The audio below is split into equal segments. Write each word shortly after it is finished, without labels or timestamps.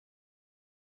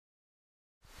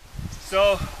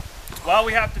So while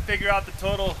we have to figure out the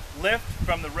total lift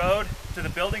from the road to the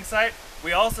building site,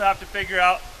 we also have to figure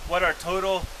out what our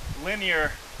total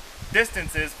linear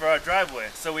distance is for our driveway.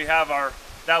 So we have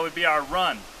that would be our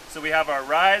run. So we have our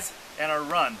rise and our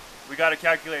run. We got to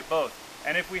calculate both.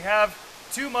 And if we have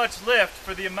too much lift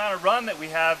for the amount of run that we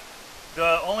have,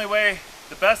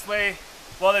 the best way,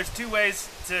 well, there's two ways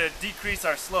to decrease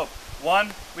our slope.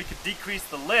 One, we could decrease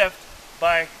the lift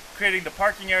by creating the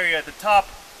parking area at the top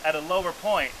at a lower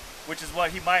point, which is what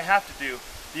he might have to do.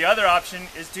 The other option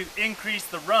is to increase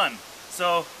the run.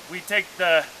 So we take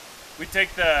the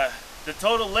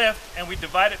total lift and we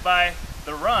divide it by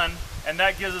the run, and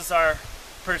that gives us our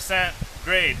percent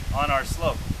grade on our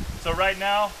slope. So right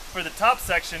now, for the top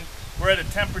section, we're at a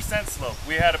 10% slope.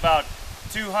 We had about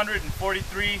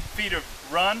 243 feet of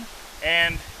run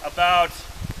and about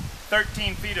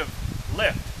 13 feet of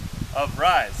lift, of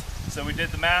rise. So we did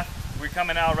the math, we're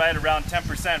coming out right around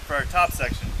 10% for our top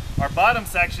section. Our bottom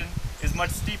section is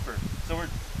much steeper. So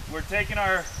we're taking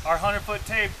our 100-foot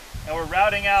tape and we're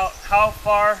routing out how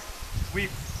far we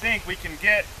think we can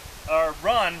get our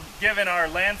run given our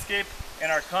landscape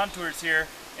and our contours here,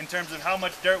 in terms of how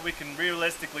much dirt we can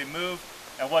realistically move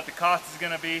and what the cost is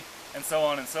going to be, and so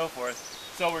on and so forth.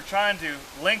 So we're trying to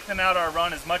lengthen out our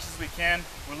run as much as we can.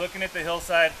 We're looking at the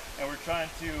hillside and we're trying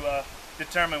to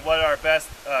determine what our best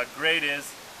grade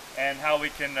is and how we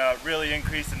can really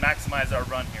increase and maximize our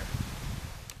run here.